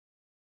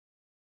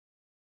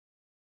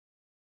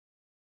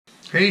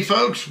Hey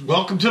folks,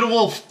 welcome to the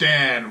Wolf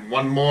Den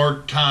one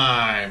more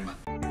time.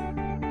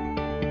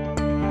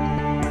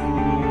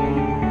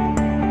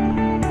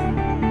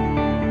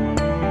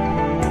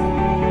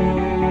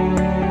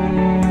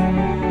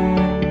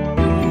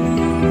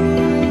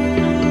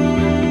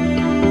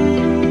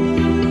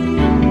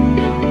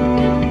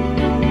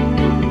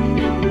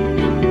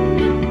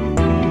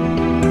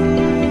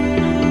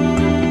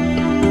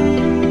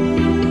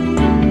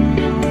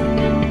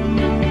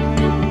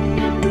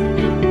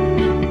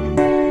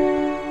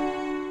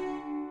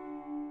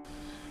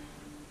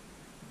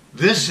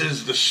 This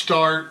is the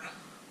start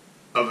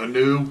of a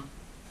new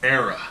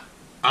era.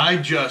 I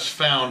just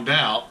found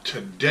out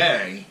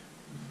today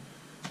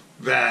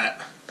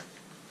that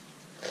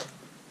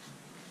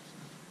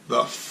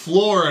the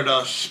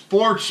Florida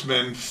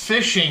Sportsman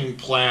fishing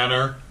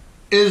planner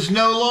is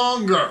no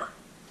longer.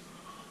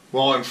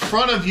 Well, in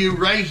front of you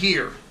right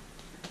here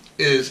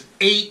is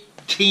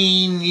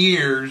 18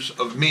 years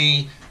of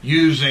me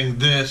using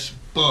this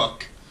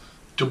book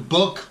to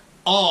book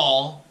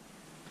all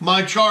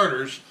my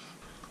charters.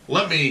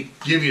 Let me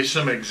give you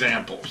some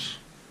examples.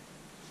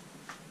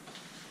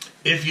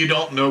 If you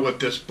don't know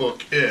what this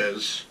book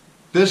is,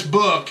 this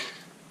book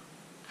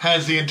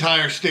has the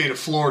entire state of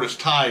Florida's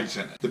tides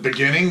in it. The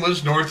beginning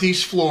was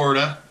Northeast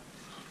Florida,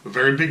 the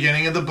very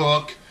beginning of the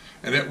book,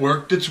 and it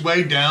worked its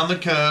way down the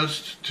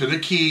coast to the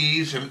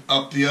Keys and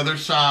up the other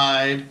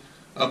side,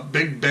 up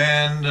Big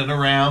Bend and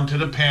around to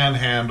the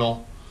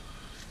Panhandle.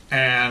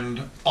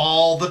 And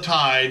all the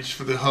tides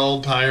for the whole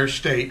entire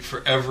state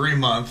for every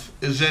month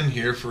is in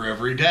here for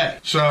every day.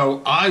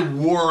 So I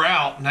wore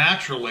out,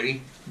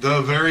 naturally,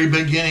 the very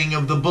beginning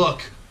of the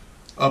book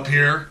up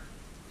here,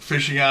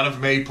 fishing out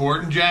of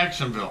Mayport and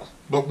Jacksonville.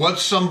 But what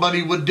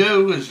somebody would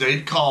do is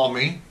they'd call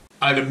me.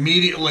 I'd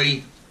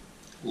immediately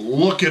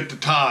look at the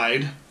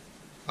tide,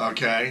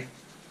 okay?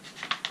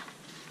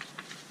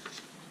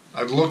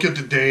 I'd look at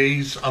the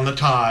days on the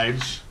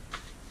tides,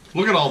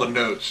 look at all the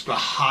notes, the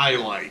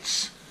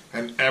highlights,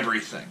 and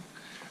everything.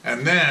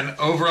 And then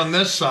over on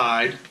this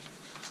side,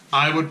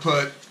 I would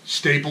put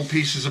staple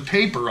pieces of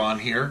paper on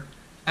here,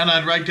 and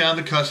I'd write down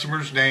the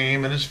customer's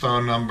name and his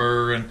phone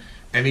number and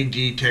any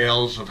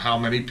details of how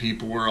many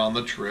people were on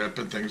the trip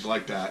and things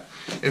like that.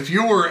 If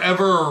you were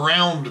ever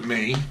around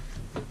me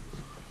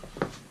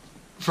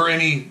for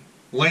any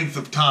length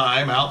of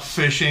time, out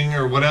fishing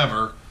or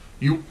whatever,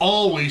 you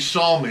always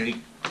saw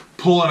me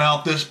pulling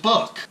out this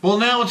book. Well,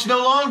 now it's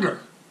no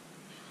longer.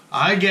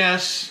 I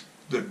guess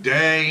the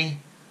day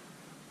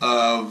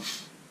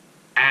of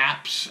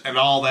apps and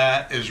all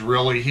that is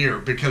really here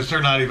because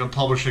they're not even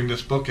publishing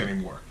this book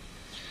anymore.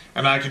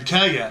 And I can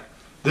tell you,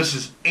 this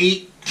is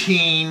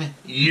 18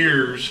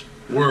 years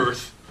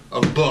worth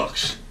of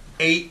books.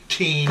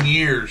 18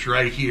 years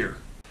right here.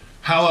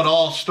 How it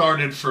all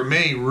started for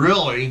me,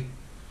 really,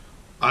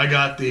 I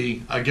got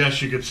the, I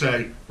guess you could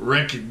say,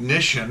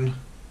 recognition,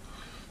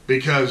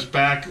 because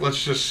back,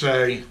 let's just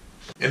say,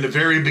 in the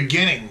very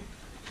beginning,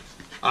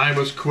 I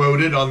was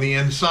quoted on the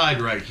inside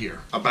right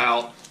here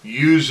about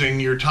using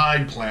your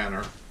tide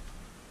planner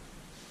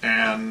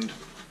and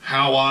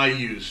how I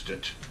used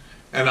it.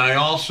 And I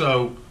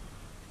also,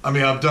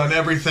 I've done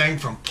everything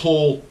from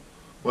pull,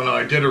 when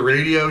I did a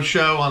radio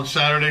show on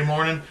Saturday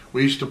morning,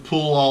 we used to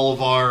pull all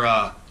of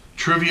our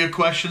trivia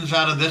questions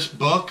out of this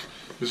book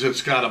because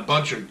it's got a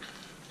bunch of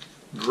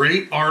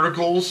great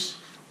articles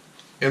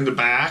in the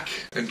back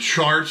and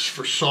charts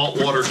for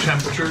saltwater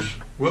temperatures.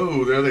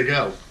 Whoa, there they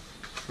go.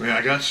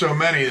 I got so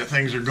many that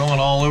things are going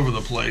all over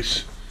the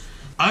place.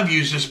 I've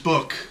used this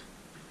book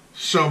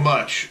so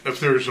much. If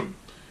there's a,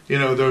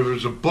 there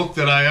was a book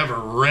that I ever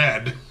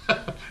read,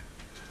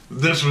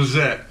 this was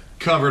it,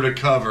 cover to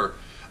cover.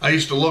 I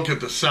used to look at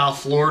the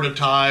South Florida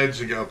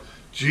tides and go,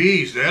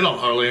 geez, they don't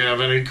hardly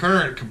have any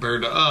current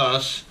compared to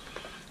us.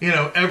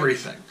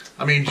 Everything.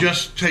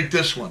 Just take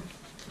this one.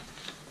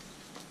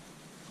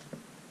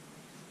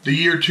 The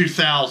year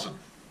 2000.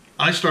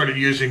 I started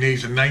using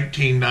these in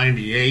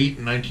 1998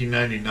 and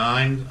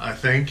 1999, I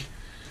think,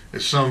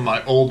 is some of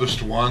my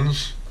oldest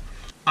ones.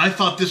 I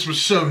thought this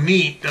was so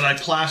neat that I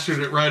plastered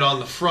it right on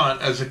the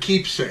front as a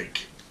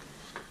keepsake.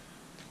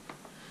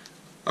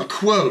 A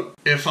quote,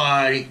 "If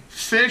I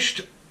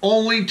fished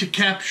only to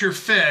capture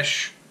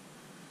fish,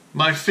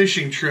 my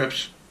fishing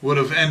trips would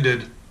have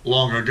ended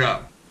long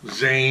ago."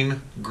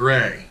 Zane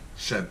Grey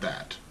said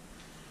that.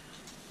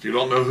 If you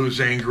don't know who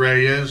Zane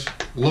Grey is,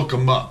 look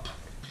him up.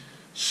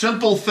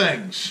 Simple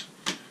things.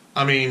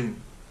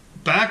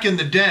 Back in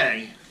the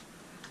day,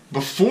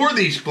 before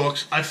these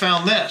books, I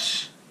found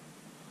this.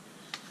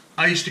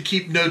 I used to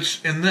keep notes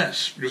in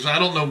this because I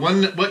don't know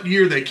what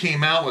year they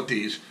came out with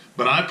these,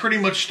 but I pretty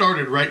much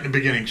started right in the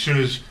beginning, as soon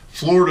as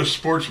Florida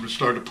Sportsman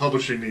started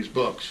publishing these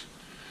books.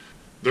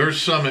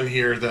 There's some in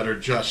here that are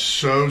just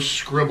so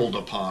scribbled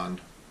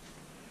upon.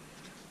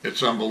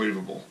 It's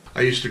unbelievable.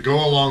 I used to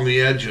go along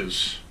the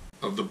edges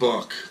of the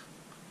book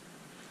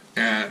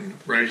and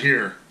right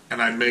here,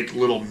 and I'd make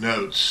little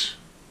notes.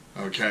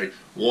 Okay,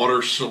 water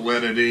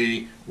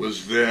salinity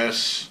was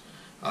this.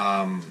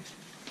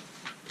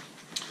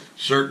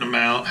 certain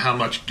amount, how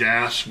much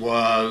gas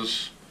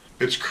was.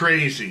 It's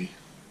crazy,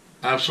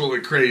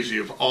 absolutely crazy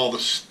of all the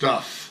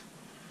stuff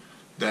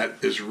that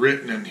is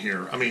written in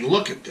here. I mean,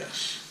 look at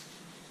this.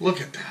 Look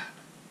at that.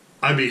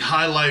 I'd be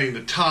highlighting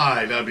the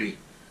tide.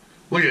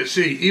 Look at it.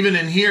 See, even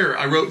in here,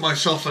 I wrote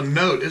myself a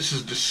note. This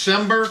is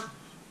December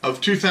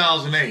of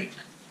 2008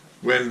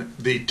 when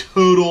the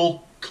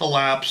total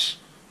collapse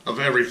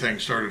of everything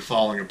started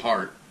falling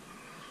apart.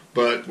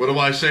 But what do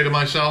I say to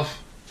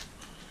myself?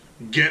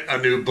 Get a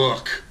new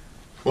book.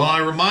 Well, I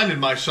reminded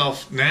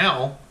myself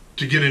now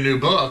to get a new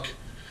book,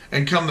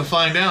 and come to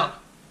find out,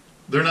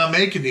 they're not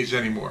making these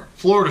anymore.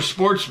 Florida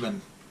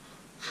Sportsman.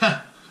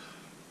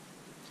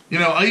 You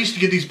know, I used to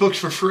get these books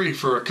for free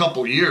for a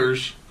couple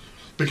years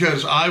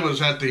because I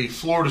was at the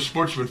Florida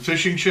Sportsman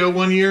Fishing Show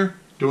one year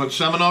doing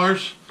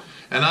seminars,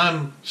 and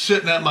I'm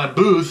sitting at my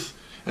booth,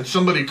 and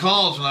somebody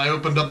calls, and I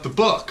opened up the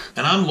book,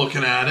 and I'm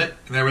looking at it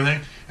and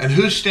everything, and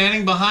who's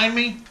standing behind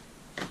me?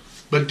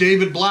 But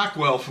David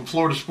Blackwell from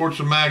Florida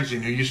Sportsman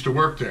Magazine, who used to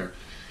work there.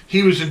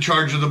 He was in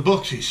charge of the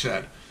books, he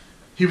said.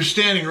 He was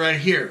standing right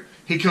here.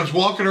 He comes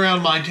walking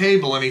around my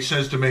table and he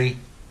says to me,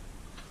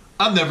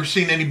 I've never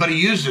seen anybody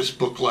use this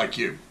book like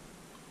you.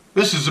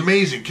 This is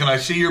amazing. Can I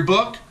see your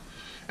book?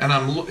 And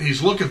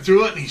he's looking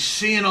through it and he's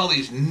seeing all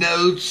these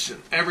notes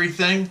and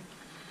everything.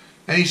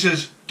 And he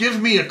says,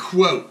 give me a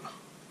quote.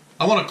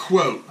 I want a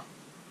quote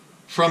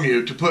from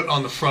you to put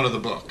on the front of the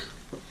book.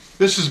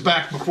 This is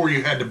back before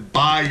you had to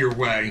buy your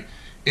way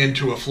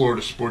into a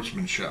Florida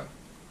Sportsman show.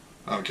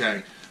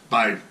 Okay?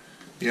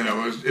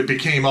 It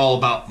became all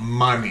about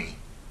money.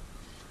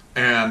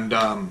 And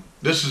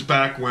this is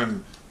back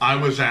when I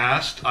was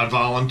asked, I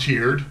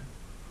volunteered,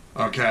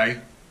 okay?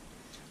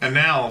 And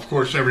now, of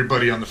course,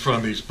 everybody on the front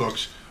of these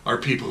books are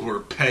people who are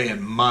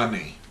paying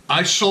money.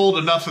 I sold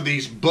enough of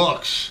these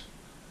books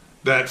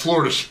that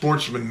Florida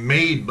Sportsman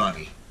made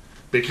money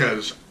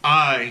because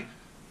I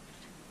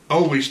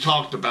always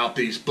talked about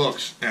these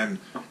books and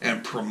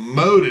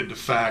promoted the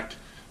fact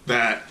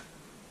that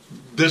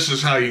this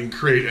is how you can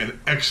create an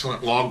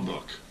excellent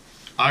logbook.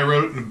 I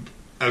wrote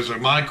as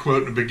my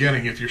quote in the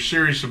beginning, if you're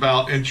serious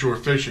about inshore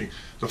fishing,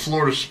 the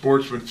Florida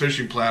Sportsman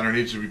Fishing Planner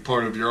needs to be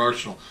part of your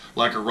arsenal,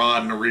 like a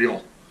rod and a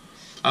reel.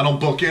 I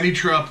don't book any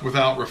trip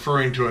without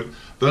referring to it,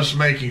 thus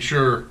making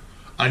sure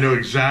I know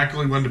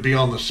exactly when to be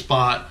on the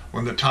spot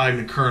when the tide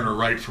and current are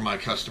right for my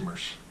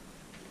customers.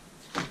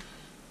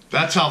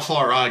 That's how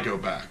far I go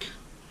back.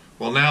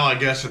 Well, now I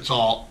guess it's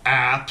all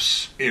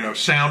apps,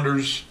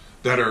 sounders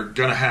that are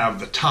going to have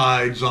the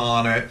tides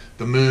on it,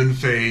 the moon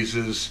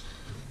phases.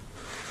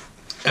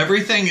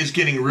 Everything is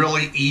getting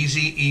really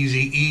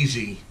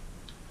easy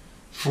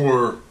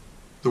for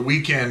the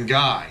weekend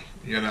guy.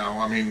 He don't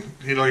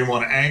even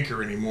want to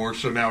anchor anymore,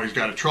 so now he's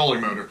got a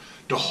trolling motor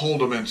to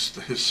hold him in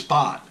his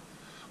spot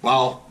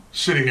while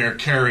sitting there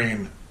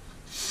carrying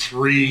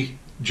 3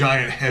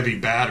 giant heavy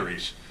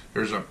batteries.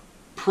 There's a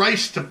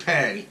price to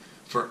pay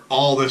for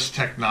all this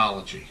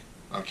technology,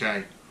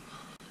 okay?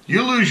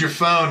 You lose your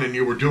phone and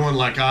you were doing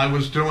like I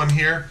was doing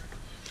here,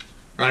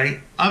 right?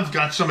 I've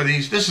got some of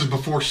these. This is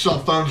before cell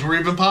phones were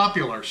even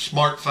popular,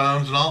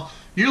 smartphones and all.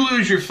 You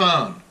lose your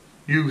phone.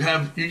 You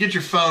get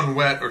your phone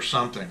wet or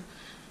something.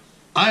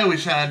 I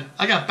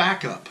got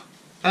backup.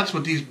 That's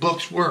what these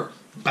books were,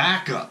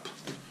 backup.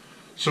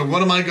 So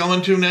what am I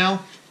going to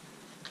now?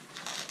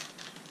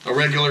 A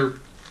regular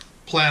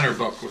planner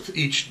book with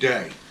each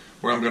day,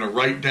 where I'm going to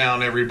write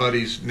down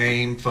everybody's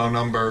name, phone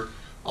number,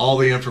 all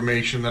the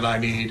information that I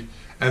need.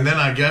 And then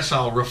I guess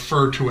I'll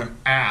refer to an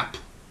app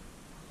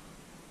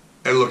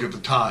and look at the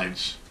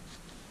tides.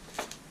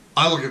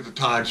 I look at the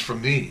tides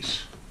from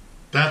these.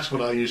 That's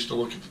what I used to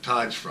look at the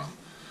tides from.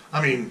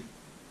 I mean,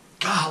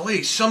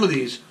 golly, some of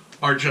these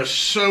are just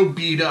so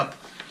beat up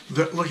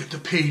that look at the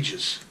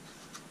pages.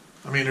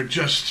 I mean, they're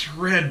just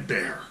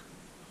threadbare.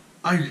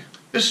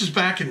 This is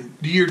back in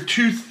the year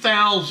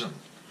 2000.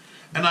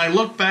 And I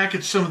look back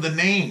at some of the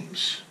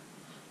names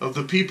of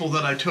the people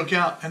that I took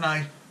out, and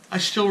I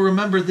still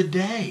remember the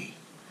day.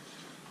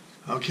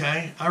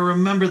 Okay? I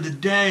remember the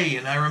day,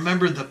 and I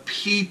remember the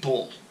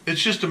people.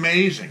 It's just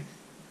amazing.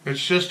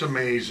 It's just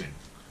amazing.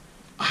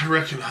 I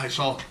recognize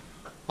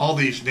all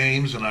these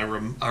names, and I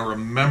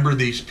remember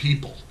these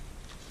people.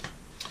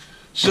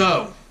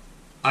 So,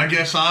 I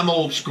guess I'm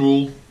old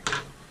school,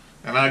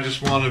 and I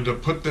just wanted to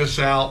put this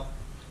out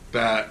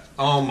that,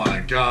 oh my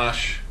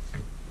gosh,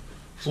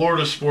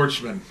 Florida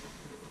Sportsman,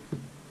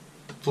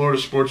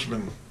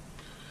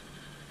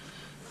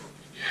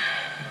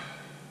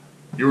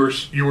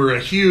 you were a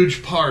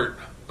huge part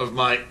of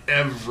my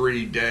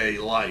everyday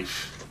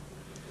life,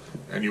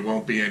 and you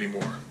won't be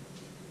anymore.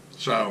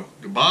 So,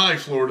 goodbye,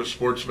 Florida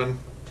Sportsman.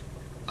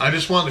 I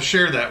just wanted to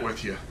share that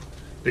with you,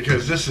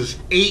 because this is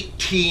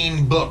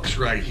 18 books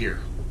right here.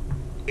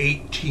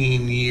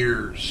 18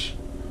 years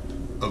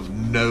of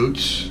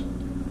notes.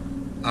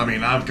 I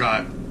mean, I've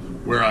got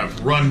where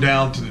I've run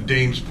down to the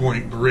Dames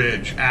Point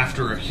Bridge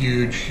after a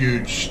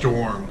huge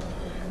storm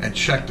and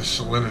checked the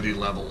salinity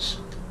levels.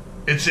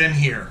 It's in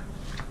here.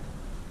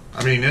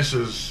 I mean,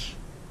 it's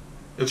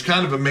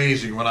kind of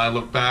amazing when I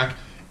look back.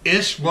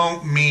 This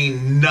won't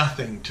mean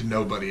nothing to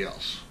nobody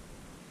else.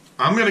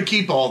 I'm going to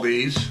keep all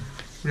these.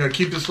 I'm going to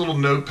keep this little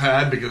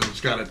notepad because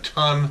it's got a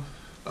ton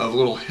of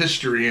little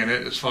history in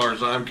it as far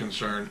as I'm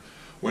concerned,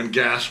 when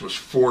gas was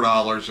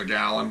 $4 a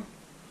gallon.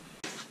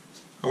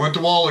 I went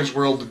to Wally's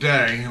World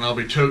today, and I'll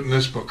be toting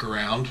this book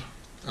around,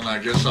 and I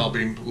guess I'll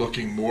be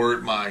looking more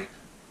at my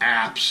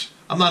apps.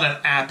 I'm not an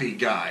appy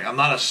guy. I'm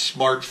not a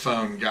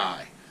smartphone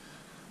guy.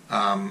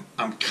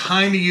 I'm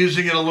kind of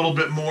using it a little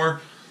bit more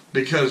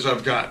because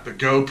I've got the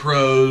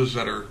GoPros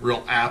that are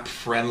real app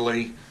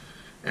friendly,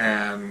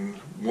 and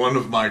one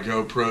of my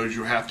GoPros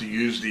you have to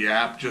use the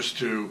app just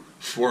to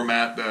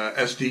format the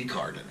SD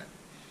card in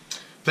it.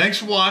 Thanks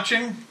for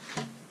watching.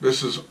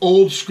 This is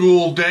Old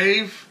School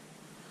Dave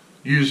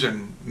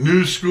using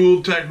new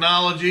school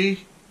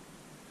technology,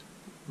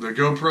 the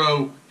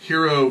GoPro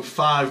Hero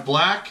 5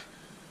 Black,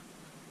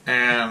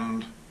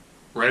 and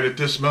right at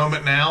this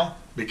moment now,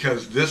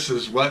 because this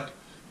is what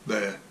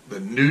the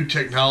new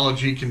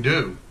technology can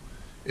do,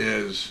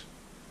 is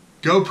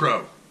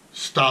GoPro,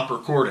 stop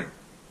recording.